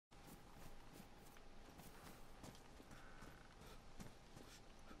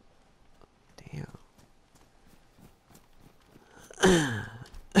Right.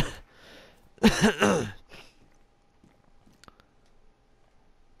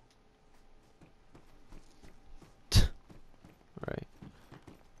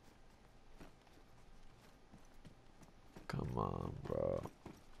 Come on, bro.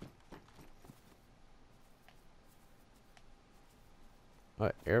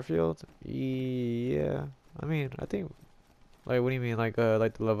 What, airfield? Yeah. I mean, I think, like, what do you mean? Like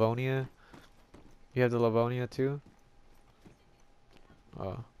the Livonia? You have the Livonia too?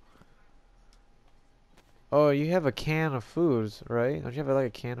 Oh. Oh, you have a can of foods, right? Don't you have like a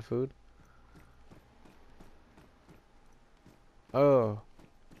can of food? Oh.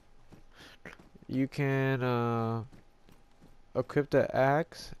 You can, equip the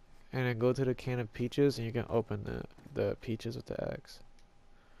axe and then go to the can of peaches and you can open the peaches with the axe.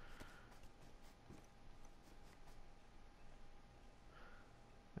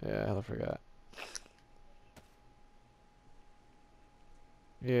 Yeah, I forgot.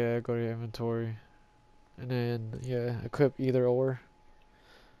 Yeah, go to your inventory. And then, yeah, equip either or.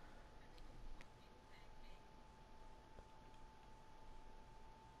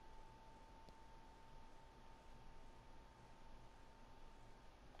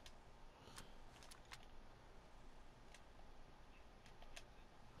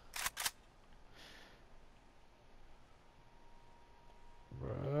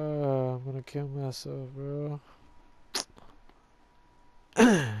 Bro, I'm gonna kill myself, bro.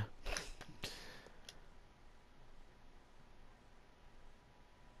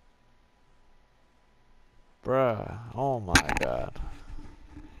 Bruh, oh my god.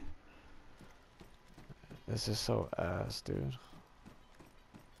 This is so ass, dude.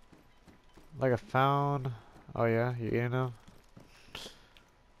 Like I found... Oh yeah, you eating them?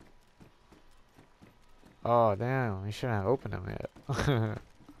 Oh damn, you shouldn't have opened them yet.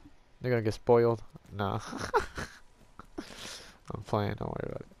 They're gonna get spoiled. Nah. I'm playing, don't worry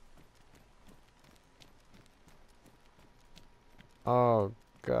about it. Oh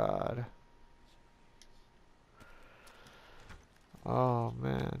god. Oh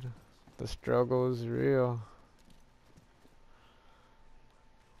man. The struggle is real.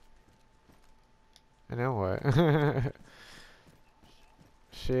 And then what?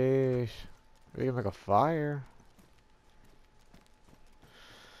 Sheesh. We can make a fire.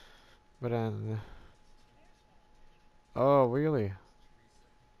 But then... Oh, really?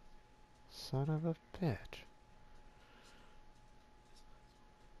 Son of a bitch.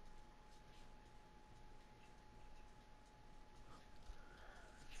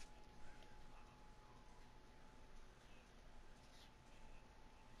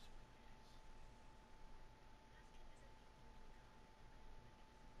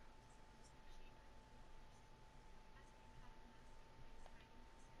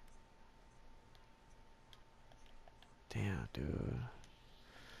 Damn, dude.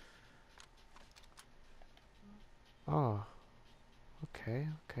 Oh, okay,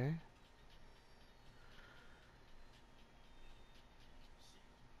 okay.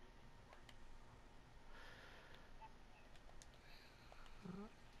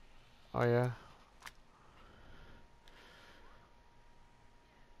 Oh yeah.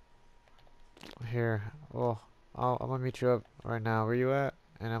 Here. Well, I'm gonna meet you up right now. Where you at?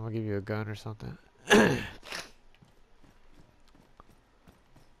 And I'm gonna give you a gun or something.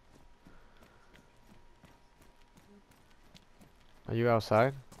 Are you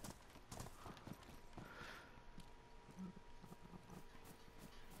outside?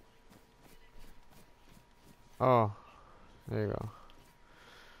 Oh, there you go.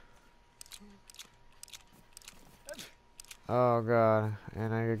 Oh god,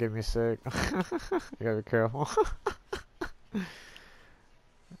 and now you're gonna get me sick. You gotta be careful.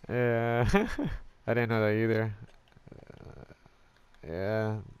 Yeah, I didn't know that either.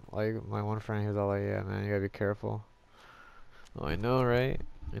 Yeah, like my one friend, he was all like, "Yeah, man, you gotta be careful." Oh, I know, right?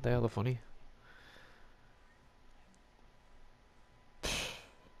 Ain't that hella funny?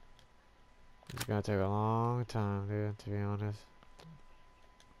 It's gonna take a long time, dude, to be honest.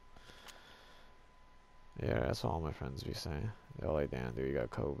 Yeah, that's what all my friends be saying. They're like, "Damn, dude, you got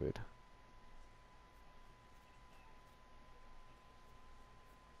COVID."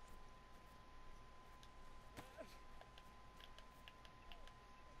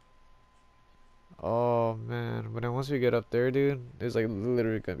 Oh man, but then once we get up there, dude, there's like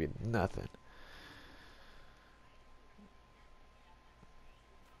literally gonna be nothing.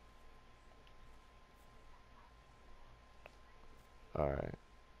 Alright.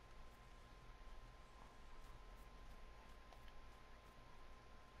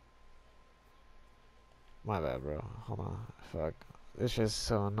 My bad, bro. Hold on. Fuck. It's just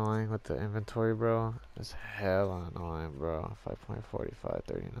so annoying with the inventory, bro. It's hella annoying, bro.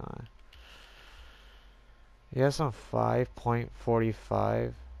 5.4539. Yes, on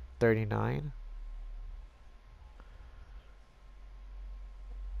 5.4539.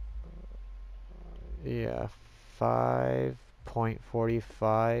 Yeah,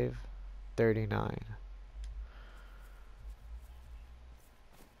 5.4539.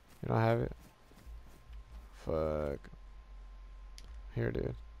 You don't have it? Fuck. Here,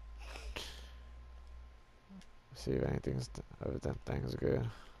 dude. See if anything's if that thing's good.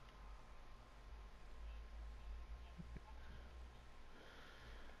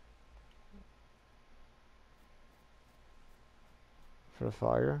 For the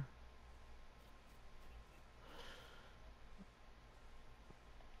fire?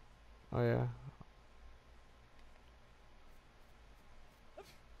 Oh yeah.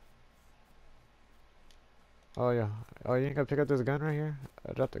 Oh yeah. Oh, you ain't gonna pick up this gun right here?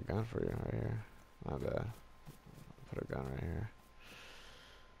 I dropped a gun for you right here. My bad. Put a gun right here.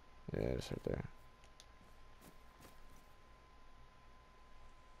 Yeah, it's right there.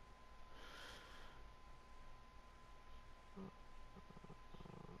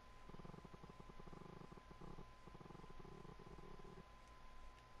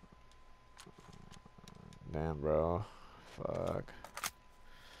 Damn, bro. Fuck.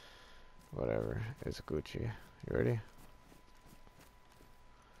 Whatever. It's Gucci. You ready?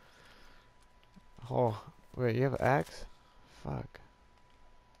 Oh, wait, you have an axe? Fuck.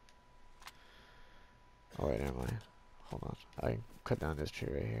 Oh, wait, never mind. Hold on. I can cut down this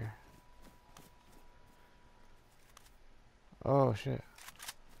tree right here. Oh, shit.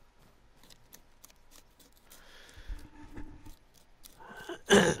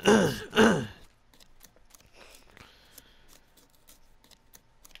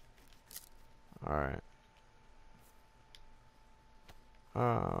 Alright.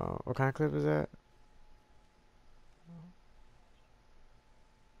 What kind of clip is that?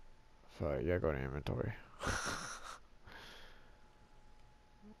 Fuck, yeah, go to inventory.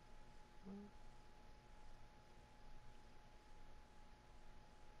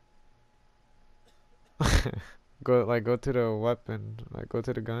 Go to the weapon, like go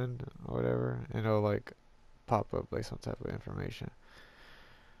to the gun or whatever, and it'll like pop up like some type of information.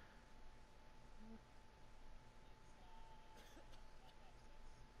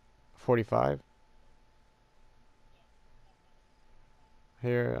 45?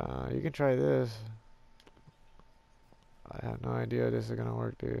 Here, you can try this. I have no idea this is gonna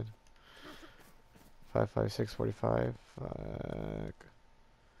work, dude. 55645. Fuck.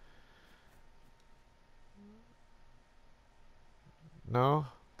 No?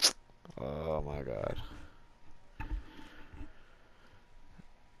 Oh my god.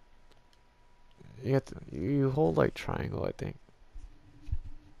 You have to, you hold like triangle, I think.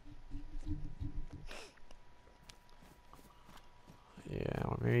 Yeah,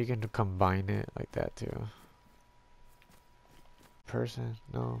 or maybe you can combine it like that too. Person?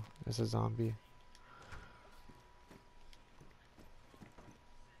 No, it's a zombie.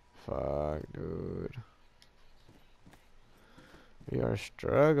 Fuck, dude. We are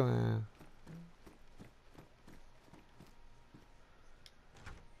struggling.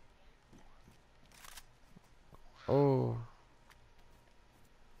 Oh.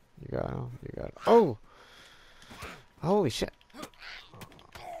 You got him. You got him. Oh! Holy shit.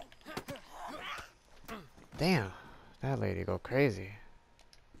 Damn. That lady go crazy.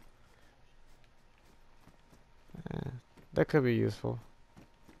 Eh, that could be useful.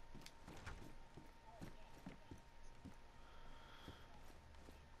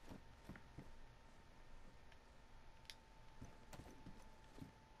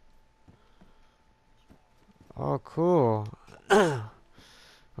 Oh, cool.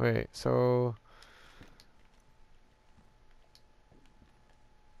 Wait, so...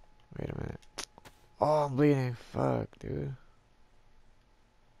 Wait a minute. Oh, I'm bleeding. Fuck, dude.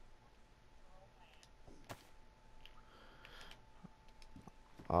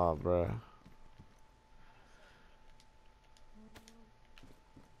 Oh, bruh.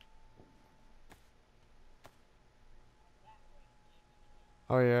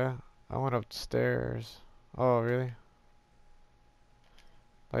 Oh, yeah? I went upstairs. Oh, really?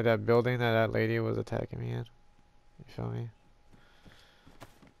 Like that building that that lady was attacking me in? You feel me?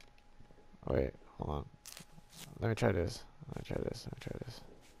 Oh, wait, hold on. Let me try this. Let me try this. Let me try this.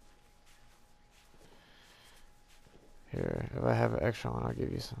 Here, if I have an extra one, I'll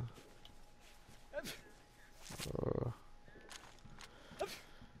give you some. Oh.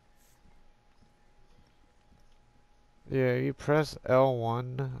 Yeah, you press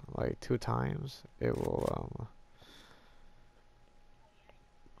L1 like 2 times, it will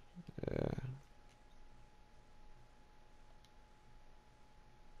Yeah.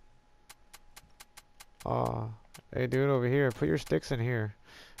 Oh, hey dude, over here. Put your sticks in here.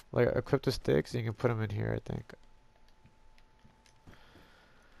 Like, equip the sticks, and you can put them in here, I think.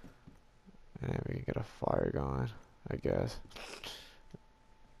 And then we can get a fire going, I guess.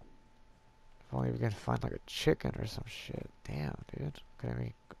 If only we can find like a chicken or some shit. Damn, dude.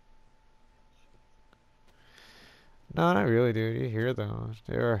 Okay, no, not really, dude. You hear those?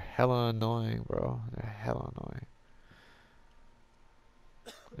 They're hella annoying, bro. They're hella annoying.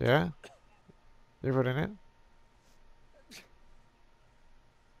 Yeah? You put in it?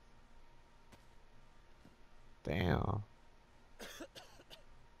 Damn.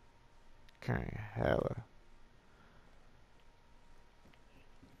 Okay, hella.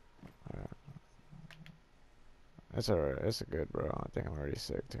 Alright. It's alright. It's good, bro. I think I'm already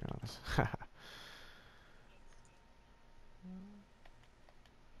sick, to be honest.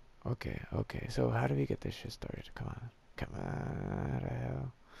 Okay, okay. So how do we get this shit started? Come on. Come on. How the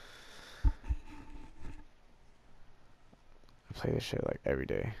hell? I play this shit like every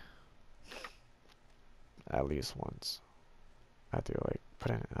day. At least once. I have to like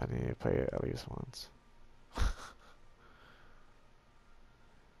put in. I need to play it at least once.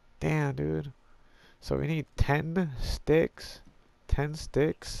 Damn, dude. So we need 10 sticks. 10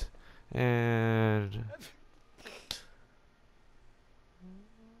 sticks. And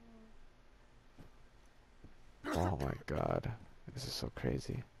oh my god. This is so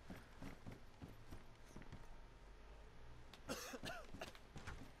crazy.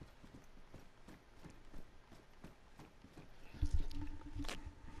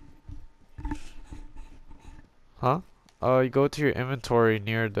 Huh? You go to your inventory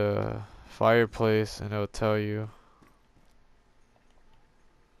near the fireplace and it'll tell you.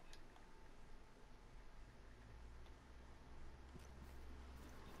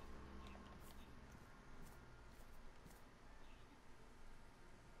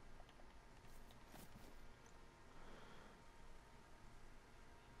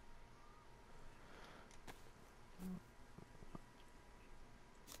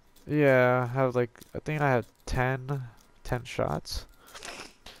 Yeah, I have like, I think I have 10 shots.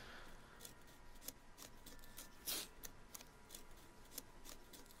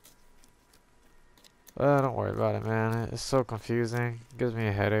 Don't worry about it, man. It's so confusing. It gives me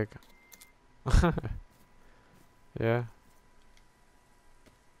a headache. Yeah.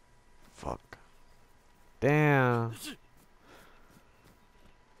 Fuck. Damn.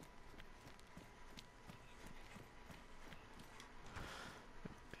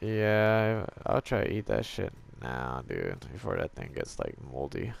 Yeah, I'll try to eat that shit now, dude, before that thing gets like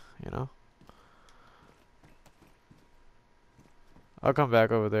moldy, you know? I'll come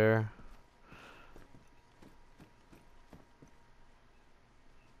back over there.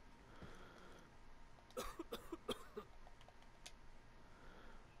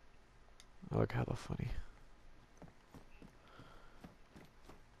 I look hella funny.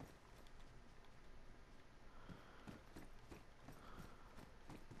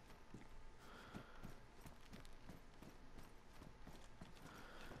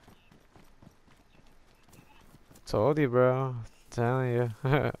 Told you, bro. Telling you.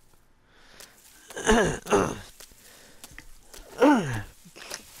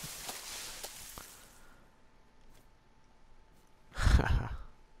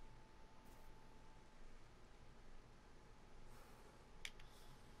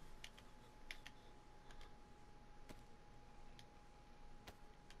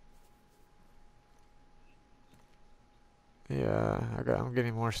 Yeah, I'm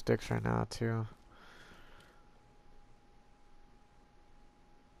getting more sticks right now too.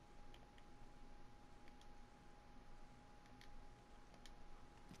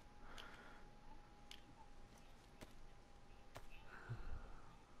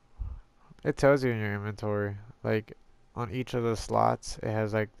 It tells you in your inventory, like on each of the slots, it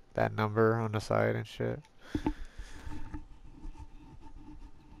has like that number on the side and shit.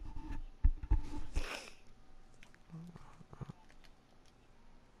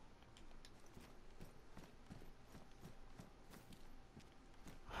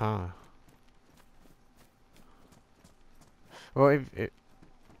 Huh. Well,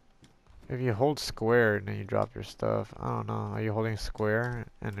 if you hold square and then you drop your stuff, I don't know. Are you holding square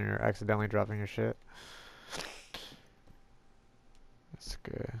and you're accidentally dropping your shit? That's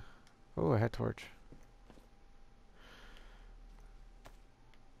good. Oh, a head torch.